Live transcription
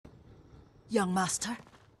Young master,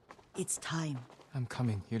 it's time. I'm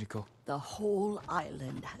coming, Yuriko. The whole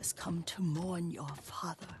island has come to mourn your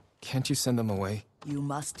father. Can't you send them away? You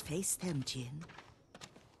must face them, Jin.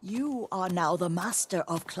 You are now the master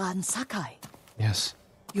of Clan Sakai. Yes.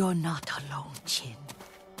 You're not alone, Jin.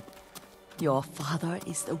 Your father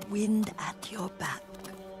is the wind at your back.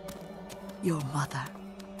 Your mother,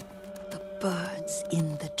 the birds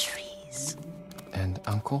in the trees. And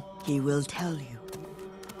uncle? He will tell you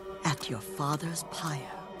at your father's pyre.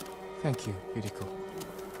 Thank you, Yuriko.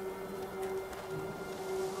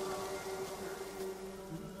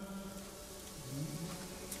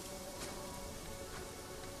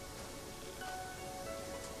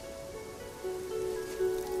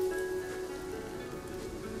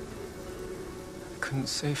 I couldn't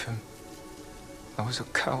save him. I was a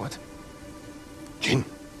coward. Jin,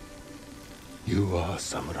 you are a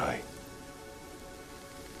samurai.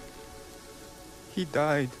 He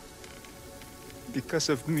died because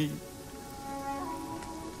of me.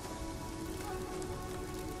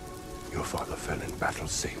 Your father fell in battle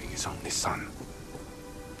saving his only son.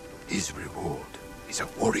 His reward is a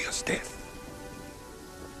warrior's death.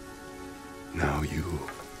 Now you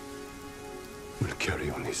will carry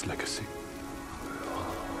on his legacy.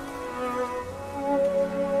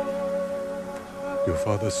 Your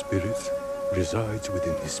father's spirit resides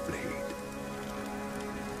within this blade.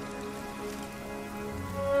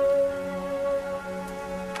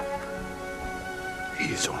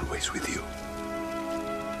 He is always with you.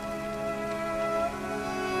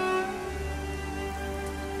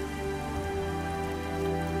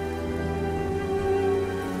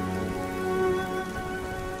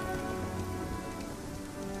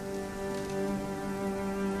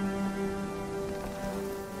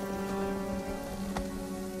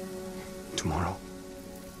 Tomorrow,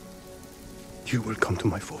 you will come to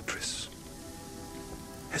my fortress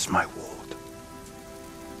as my ward.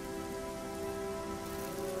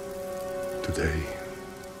 Today,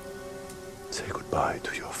 say goodbye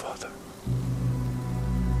to your father.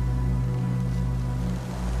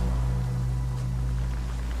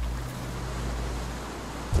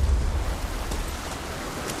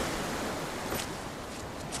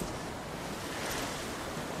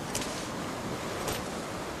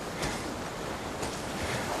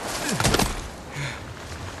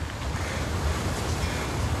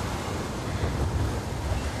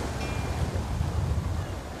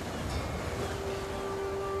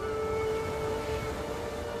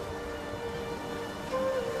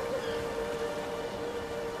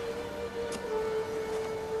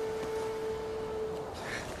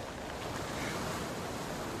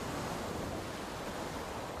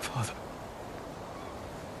 Father.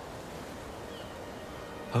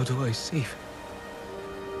 How do I save him?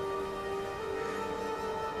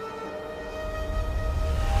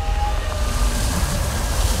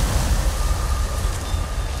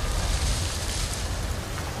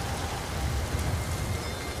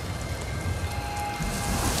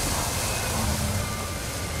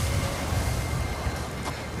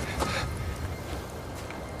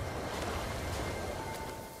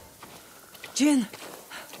 Jin!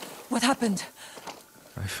 What happened?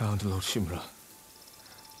 I found Lord Shimura.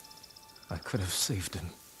 I could have saved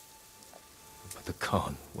him, but the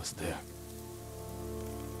Khan was there.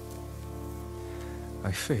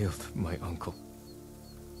 I failed my uncle.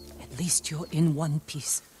 At least you're in one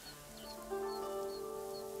piece.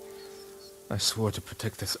 I swore to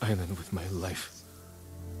protect this island with my life.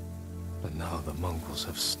 But now the Mongols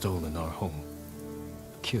have stolen our home,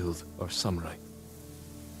 killed our samurai.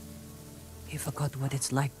 You forgot what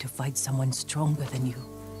it's like to fight someone stronger than you.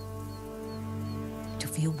 To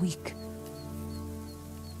feel weak.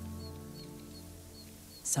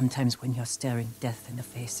 Sometimes when you're staring death in the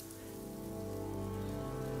face,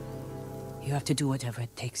 you have to do whatever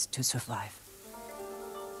it takes to survive.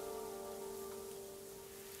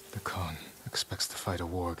 The Khan expects to fight a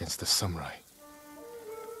war against the samurai.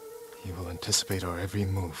 He will anticipate our every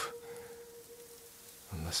move,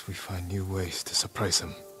 unless we find new ways to surprise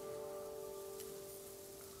him.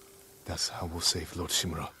 That's how we'll save Lord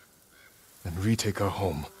Shimura, and retake our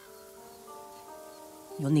home.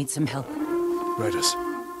 You'll need some help. Riders.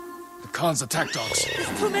 The Khan's attack dogs.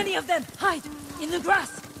 There's too many of them! Hide! In the grass!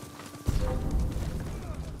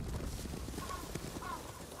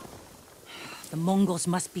 The Mongols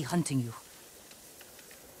must be hunting you.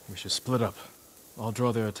 We should split up. I'll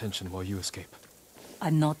draw their attention while you escape.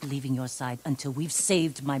 I'm not leaving your side until we've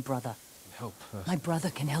saved my brother. Help us. My brother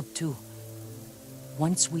can help too.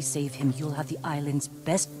 Once we save him, you'll have the island's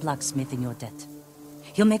best blacksmith in your debt.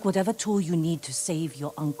 He'll make whatever tool you need to save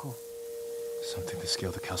your uncle. Something to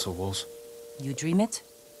scale the castle walls? You dream it,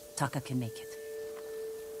 Taka can make it.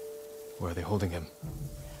 Where are they holding him?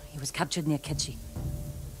 He was captured near Ketchi.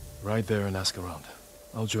 Ride there and ask around.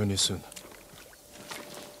 I'll join you soon.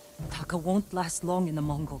 Taka won't last long in the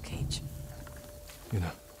Mongol cage.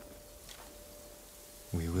 Yuna,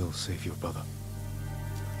 we will save your brother.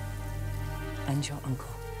 And your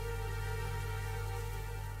uncle.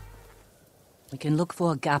 We can look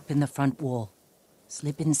for a gap in the front wall.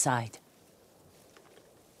 Slip inside.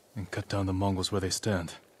 And cut down the Mongols where they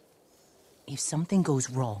stand. If something goes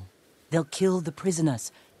wrong, they'll kill the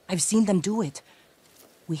prisoners. I've seen them do it.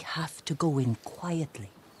 We have to go in quietly.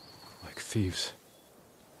 Like thieves.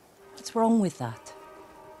 What's wrong with that?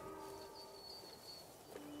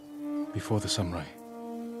 Before the samurai,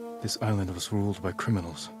 this island was ruled by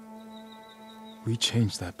criminals. We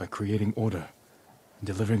changed that by creating order and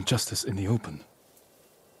delivering justice in the open.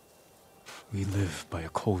 We live by a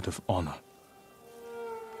code of honor.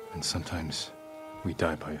 And sometimes we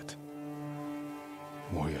die by it.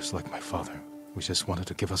 Warriors like my father, we just wanted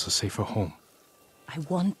to give us a safer home. I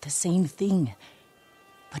want the same thing.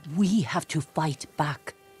 But we have to fight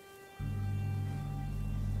back.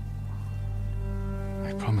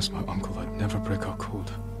 I promised my uncle I'd never break our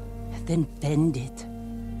code. Then bend it.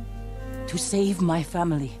 To save my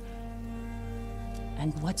family.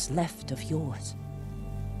 And what's left of yours.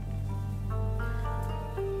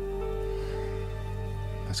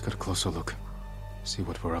 Let's get a closer look. See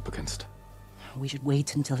what we're up against. We should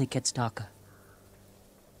wait until it gets darker.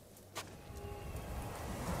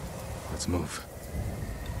 Let's move.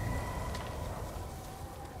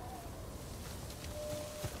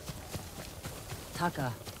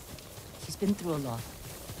 Taka, he's been through a lot,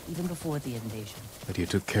 even before the invasion. But you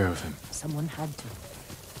took care of him. Someone had to.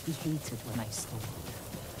 He hated when I stole.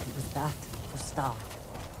 It was that or starve.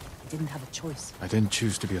 I didn't have a choice. I didn't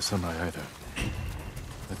choose to be a samurai either.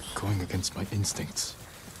 But going against my instincts,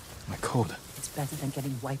 my code. It's better than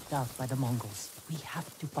getting wiped out by the Mongols. We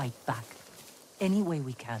have to fight back. Any way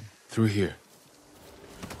we can. Through here.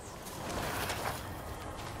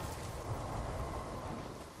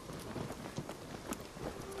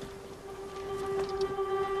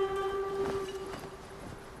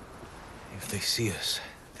 If they see us,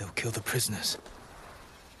 they'll kill the prisoners.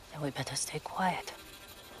 Then we better stay quiet.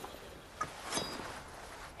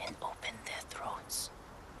 And open their throats.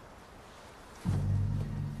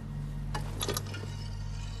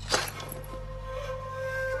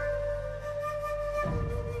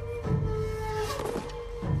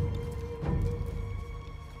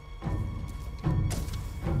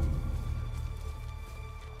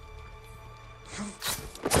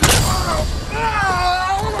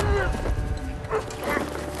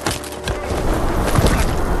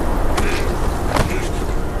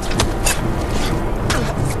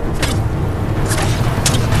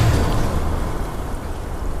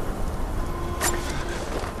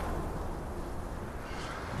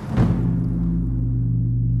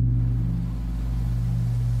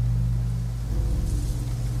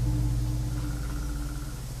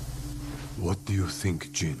 What do you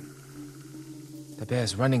think, Jin? The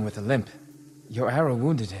bear's running with a limp. Your arrow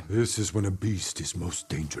wounded him. This is when a beast is most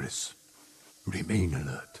dangerous. Remain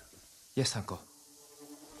alert. Yes, uncle.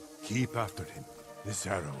 Keep after him. This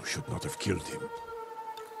arrow should not have killed him.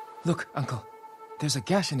 Look, uncle. There's a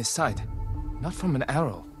gash in his side. Not from an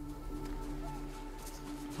arrow.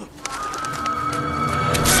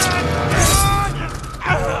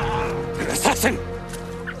 An assassin!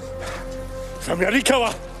 From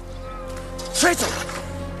Yarikawa!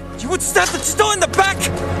 Traitor! You would stab the Chido in the back!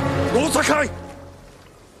 No, Sakai!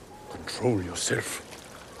 Control yourself.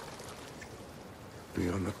 We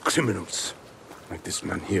are not criminals, like this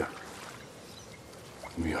man here.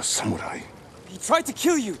 We are samurai. He tried to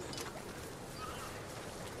kill you!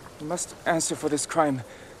 He must answer for this crime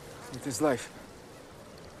with his life.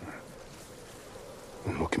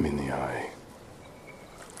 And look him in the eye.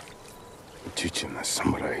 And teach him that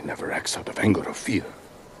samurai never acts out of anger or fear.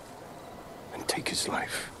 And take his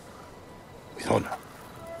life with honor.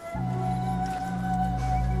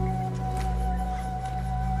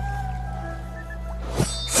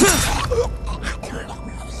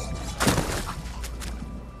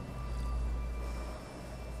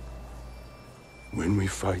 When we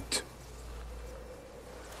fight,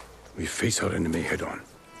 we face our enemy head-on.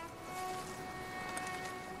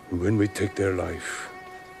 When we take their life,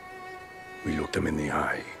 we look them in the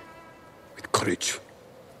eye with courage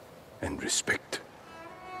and respect.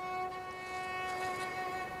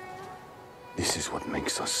 This is what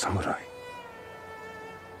makes us samurai.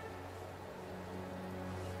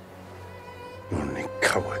 Only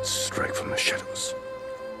cowards strike from the shadows.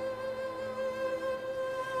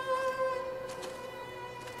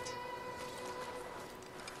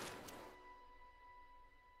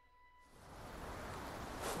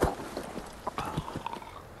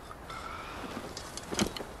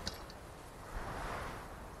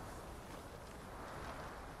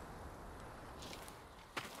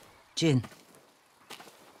 Jin,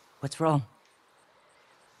 what's wrong?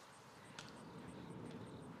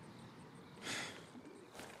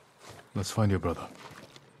 Let's find your brother.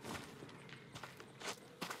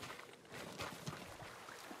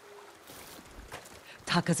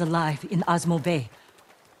 Taka's alive in Osmo Bay.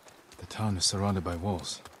 The town is surrounded by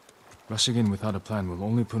walls. Rushing in without a plan will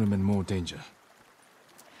only put him in more danger.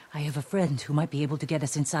 I have a friend who might be able to get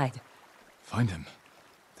us inside. Find him.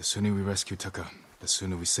 The sooner we rescue Taka, the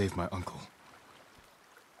sooner we save my uncle.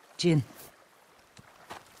 Jin.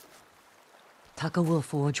 Taka will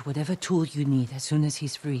forge whatever tool you need as soon as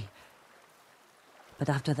he's free. But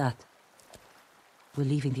after that, we're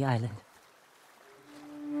leaving the island.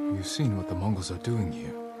 You've seen what the Mongols are doing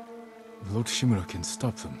here. Lord Shimura can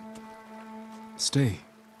stop them. Stay.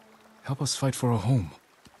 Help us fight for a home.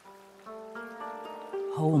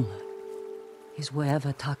 Home is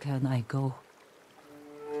wherever Taka and I go.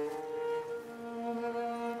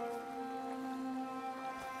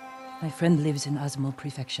 My friend lives in Azamo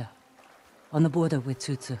Prefecture, on the border with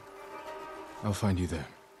Tsutsu. I'll find you there.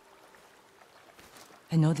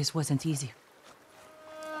 I know this wasn't easy.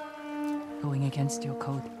 Going against your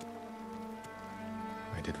code.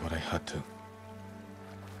 I did what I had to.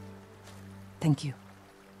 Thank you.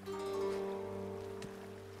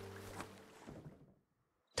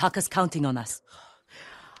 Taka's counting on us.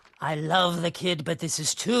 I love the kid, but this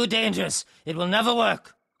is too dangerous. It will never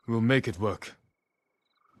work. We'll make it work.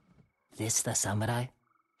 This the samurai?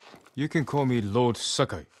 You can call me Lord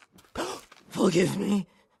Sakai. Forgive me,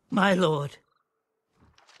 my lord.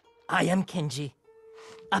 I am Kenji,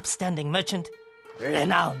 upstanding merchant,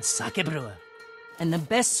 renowned sake brewer. And the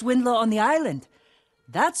best swindler on the island.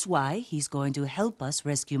 That's why he's going to help us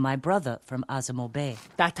rescue my brother from Azamo Bay.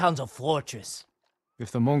 That town's a fortress.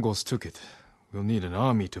 If the Mongols took it, we'll need an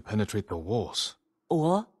army to penetrate the walls.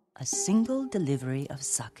 Or a single delivery of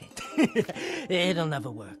sake. It'll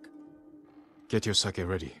never work. Get your sake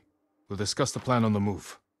ready. We'll discuss the plan on the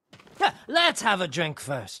move. Let's have a drink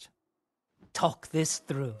first. Talk this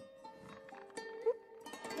through.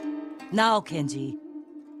 Now, Kenji.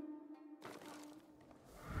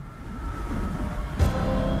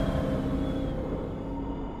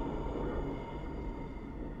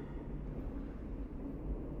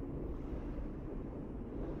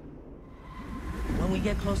 When we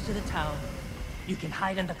get close to the town, you can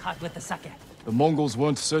hide in the cart with the sake. The Mongols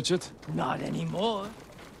won't search it? Not anymore.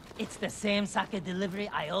 It's the same sake delivery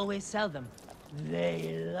I always sell them.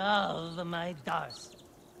 They love my dars.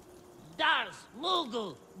 Dars,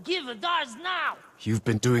 Mogul, give a dars now! You've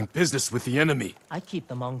been doing business with the enemy. I keep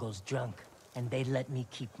the Mongols drunk, and they let me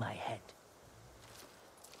keep my head.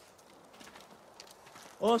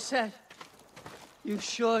 All set. You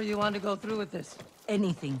sure you want to go through with this?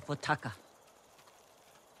 Anything for Taka.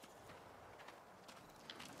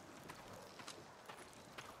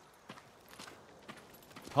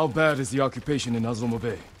 How bad is the occupation in Azamo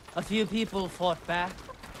Bay? A few people fought back.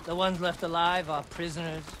 The ones left alive are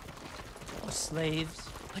prisoners. Or slaves.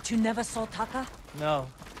 But you never saw Taka? No.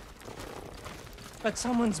 But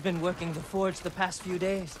someone's been working the forge the past few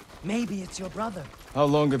days. Maybe it's your brother. How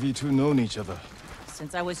long have you two known each other?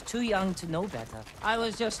 Since I was too young to know better. I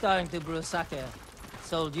was just starting to brew sake.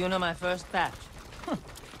 Sold Yuna my first batch.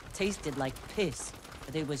 Tasted like piss,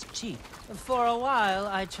 but it was cheap. For a while,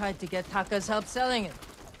 I tried to get Taka's help selling it.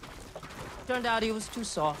 Turned out he was too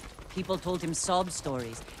soft. People told him sob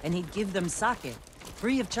stories, and he'd give them sake,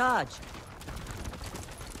 free of charge.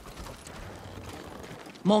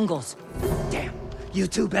 Mongols. Damn, you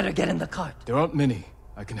two better get in the cart. There aren't many.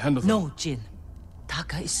 I can handle them. No, Jin.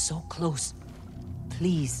 Taka is so close.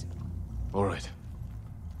 Please. All right.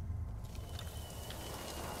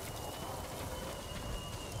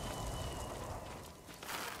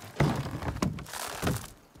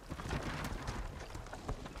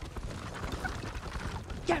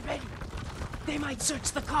 Get ready. They might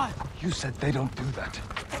search the cart. You said they don't do that.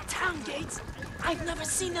 The town gates. I've never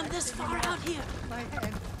seen them this far out here. My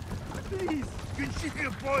hand. Please.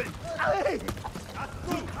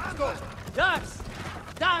 Dars!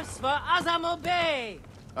 Dars for Azamo Bay!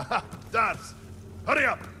 Aha, Dars! Hurry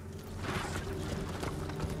up!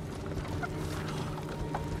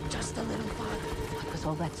 Just a little farther. What was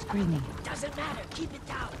all that screaming? Doesn't matter. Keep it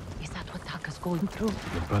down. Is that what Taka's going through?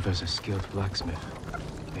 Your brother's a skilled blacksmith.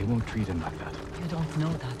 They won't treat him like that. You don't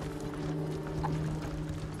know that.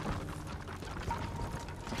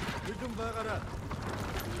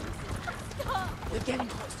 We're getting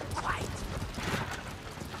close. Quiet.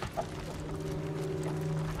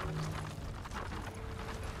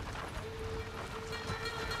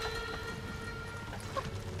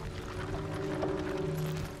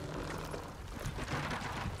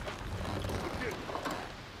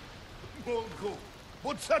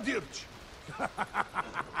 Подсадирч!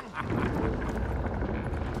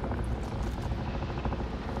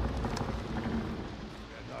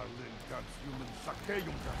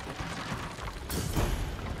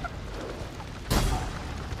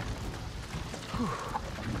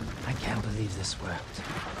 I can't believe this worked.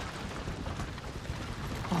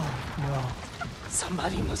 Oh no.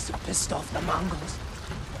 Somebody must have pissed off the Mongols.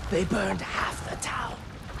 They burned half the town.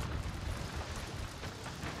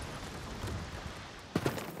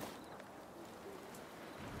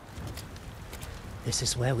 This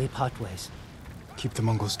is where we part ways. Keep the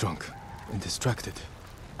Mongols drunk and distracted.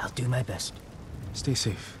 I'll do my best. Stay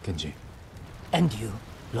safe, Genji. And you,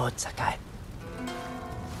 Lord Sakai.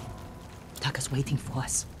 Taka's waiting for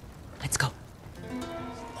us. Let's go.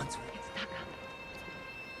 Once we reach Taka.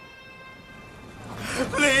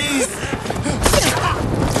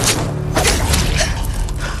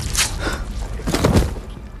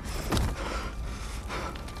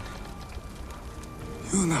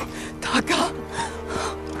 Yuna. Taka!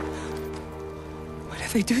 What did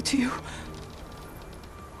they do to you?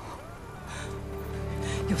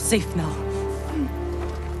 You're safe now.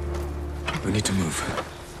 We need to move.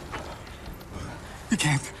 We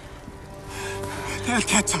can't. They'll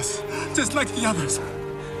catch us, just like the others.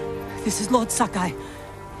 This is Lord Sakai.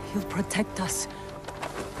 He'll protect us.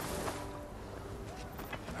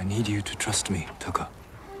 I need you to trust me, Taka.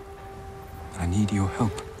 I need your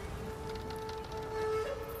help.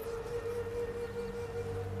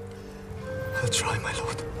 I'll try, my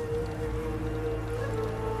lord.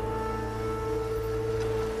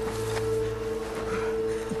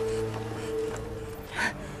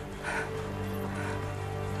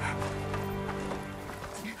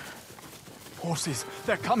 Horses,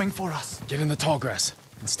 they're coming for us. Get in the tall grass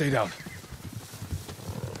and stay down.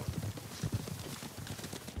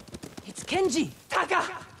 It's Kenji! Taka!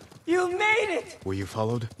 You made it! Were you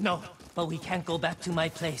followed? No, but we can't go back to my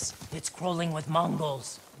place. It's crawling with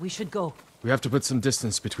Mongols. We should go. We have to put some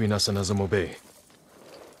distance between us and Azamo Bay.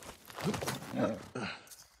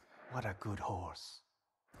 What a good horse.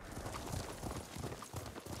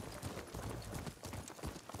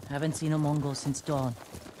 Haven't seen a Mongol since dawn.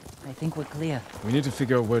 I think we're clear. We need to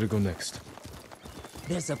figure out where to go next.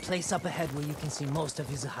 There's a place up ahead where you can see most of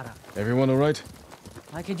Izuhara. Everyone all right?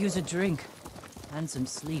 I could use a drink. And some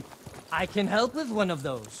sleep. I can help with one of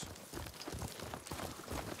those.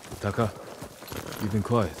 Taka, you've been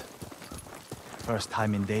quiet. First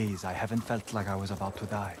time in days I haven't felt like I was about to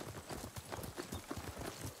die.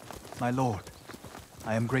 My lord,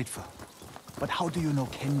 I am grateful. But how do you know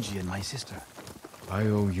Kenji and my sister? I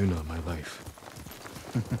owe Yuna my life.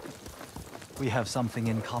 We have something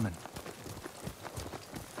in common.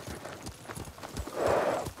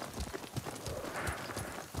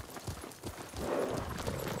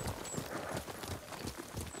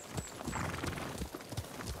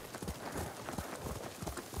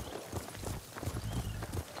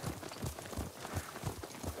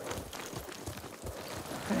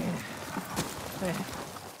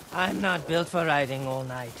 I'm not built for riding all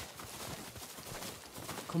night.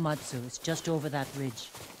 Komatsu is just over that ridge.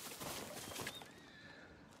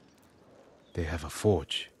 They have a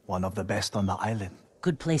forge. One of the best on the island.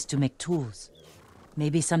 Good place to make tools.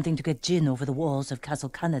 Maybe something to get Jin over the walls of Castle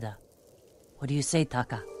Canada. What do you say,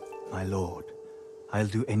 Taka? My lord, I'll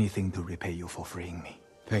do anything to repay you for freeing me.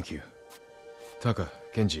 Thank you. Taka,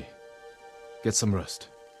 Genji, get some rest.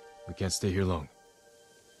 We can't stay here long.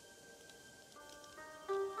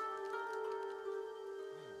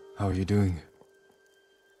 How are you doing?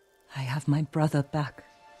 I have my brother back.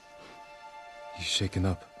 He's shaken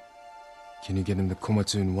up. Can you get him to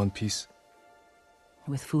Komatsu in one piece?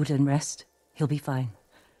 With food and rest, he'll be fine.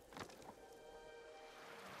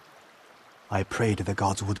 I prayed the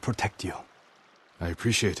gods would protect you. I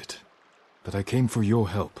appreciate it, but I came for your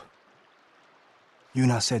help.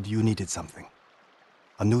 Yuna said you needed something.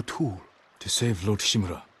 A new tool. To save Lord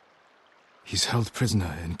Shimura. He's held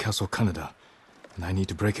prisoner in Castle Canada, and I need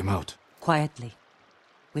to break him out. Quietly.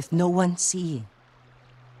 With no one seeing.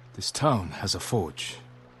 This town has a forge,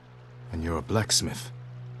 and you're a blacksmith.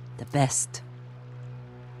 The best.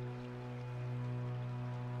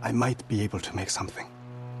 I might be able to make something.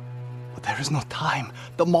 But there is no time.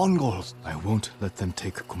 The Mongols. I won't let them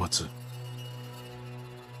take Komatsu.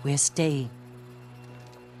 We're staying.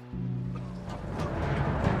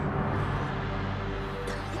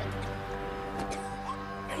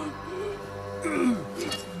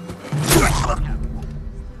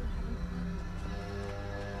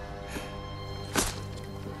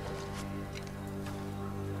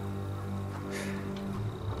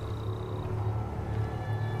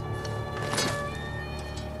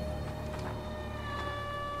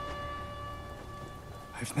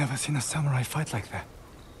 I've never seen a samurai fight like that.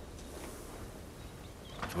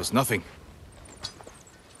 It was nothing.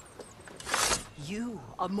 You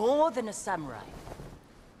are more than a samurai.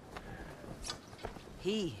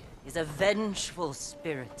 He is a vengeful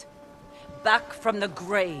spirit, back from the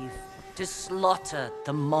grave to slaughter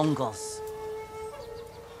the Mongols.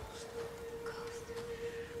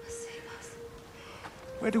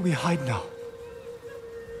 Where do we hide now?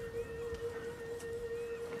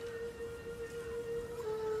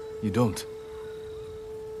 You don't.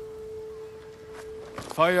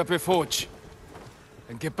 Fire up your forge,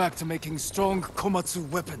 and get back to making strong Komatsu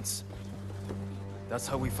weapons. That's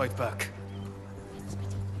how we fight back.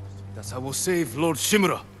 That's how we'll save Lord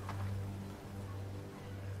Shimura.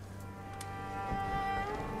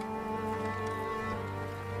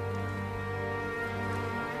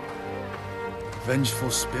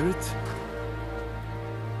 Vengeful spirit?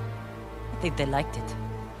 I think they liked it.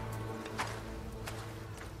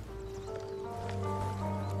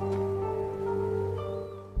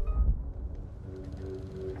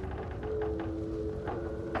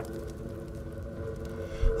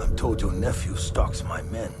 I'm told your nephew stalks my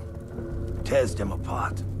men. Tears them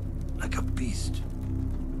apart, like a beast.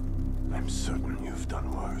 I'm certain you've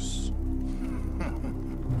done worse.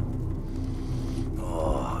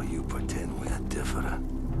 Oh, you pretend we're different.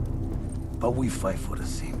 But we fight for the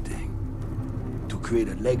same thing. To create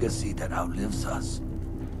a legacy that outlives us.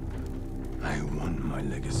 I won my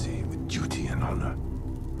legacy with duty and honor.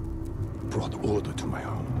 Brought order to my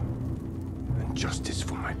home. And justice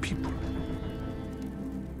for my people.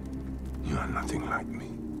 You are nothing like me.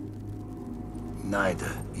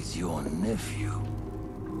 Neither is your nephew.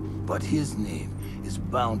 But his name is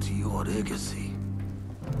bound to your legacy.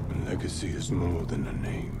 A legacy is more than a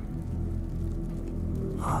name.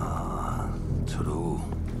 Ah, true.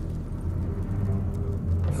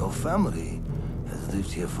 Your family has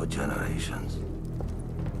lived here for generations.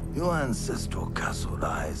 Your ancestral castle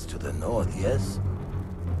lies to the north, yes?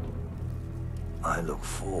 I look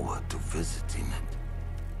forward to visiting it,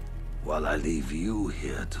 while I leave you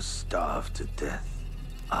here to starve to death,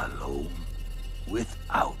 alone,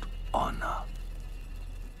 without honor.